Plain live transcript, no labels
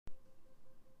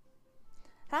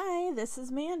Hi, this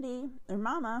is Mandy, or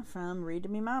Mama, from Read to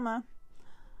Me Mama.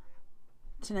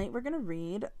 Tonight we're going to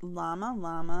read Llama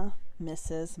Llama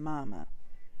Misses Mama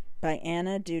by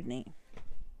Anna Dewdney.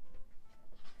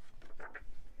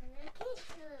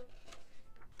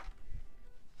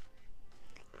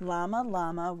 Llama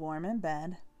Llama warm in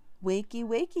bed, wakey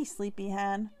wakey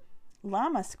sleepyhead.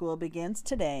 Llama school begins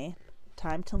today,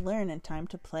 time to learn and time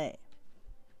to play.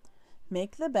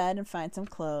 Make the bed and find some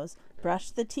clothes,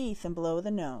 brush the teeth and blow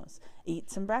the nose, eat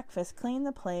some breakfast, clean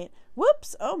the plate.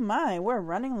 Whoops, oh my, we're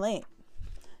running late.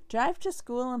 Drive to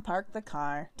school and park the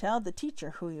car, tell the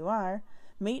teacher who you are,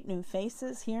 meet new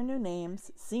faces, hear new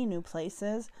names, see new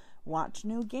places, watch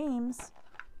new games.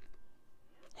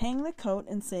 Hang the coat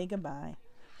and say goodbye.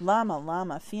 Llama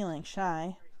Llama feeling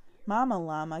shy. Mama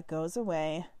Llama goes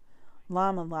away.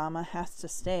 Llama Llama has to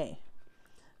stay.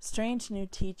 Strange new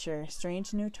teacher,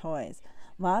 strange new toys,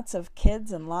 lots of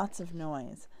kids and lots of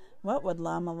noise. What would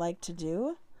Llama like to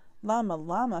do? Llama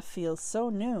Llama feels so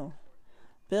new.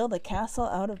 Build a castle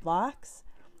out of blocks?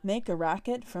 Make a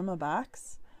rocket from a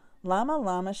box? Llama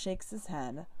Llama shakes his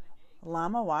head.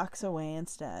 Llama walks away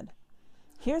instead.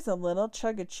 Here's a little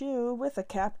chug-a-chew with a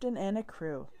captain and a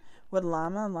crew. Would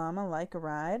Llama Llama like a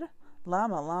ride?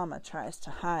 Llama Llama tries to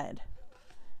hide.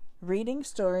 Reading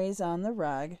stories on the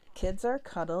rug, kids are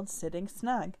cuddled sitting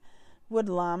snug. Would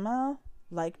Llama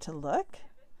like to look?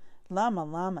 Llama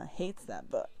Llama hates that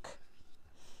book.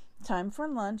 Time for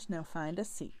lunch, now find a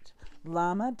seat.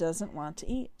 Llama doesn't want to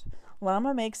eat.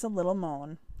 Llama makes a little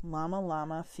moan. Llama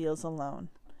Llama feels alone.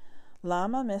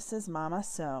 Llama misses Mama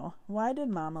so. Why did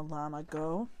Mama Llama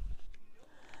go?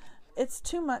 It's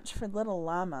too much for little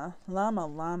Llama. Llama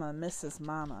Llama misses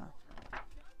Mama.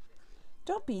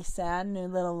 Don't be sad, new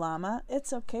little llama.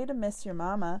 It's okay to miss your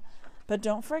mama. But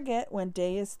don't forget, when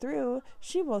day is through,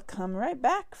 she will come right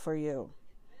back for you.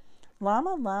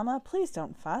 Llama Llama, please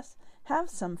don't fuss. Have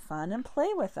some fun and play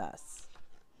with us.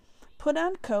 Put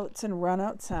on coats and run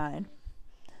outside.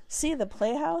 See the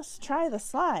playhouse? Try the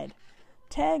slide.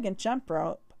 Tag and jump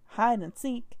rope, hide and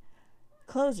seek.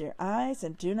 Close your eyes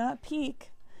and do not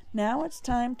peek. Now it's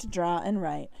time to draw and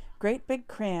write. Great big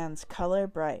crayons, color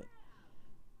bright.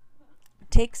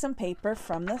 Take some paper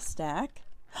from the stack.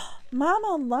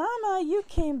 Mama Llama, you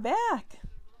came back.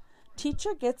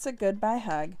 Teacher gets a goodbye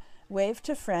hug. Wave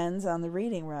to friends on the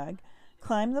reading rug.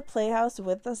 Climb the playhouse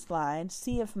with the slide.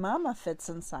 See if Mama fits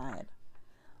inside.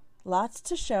 Lots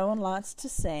to show and lots to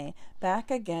say. Back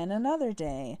again another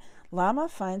day. Llama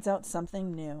finds out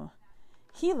something new.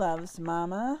 He loves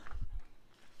Mama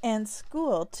and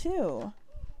school too.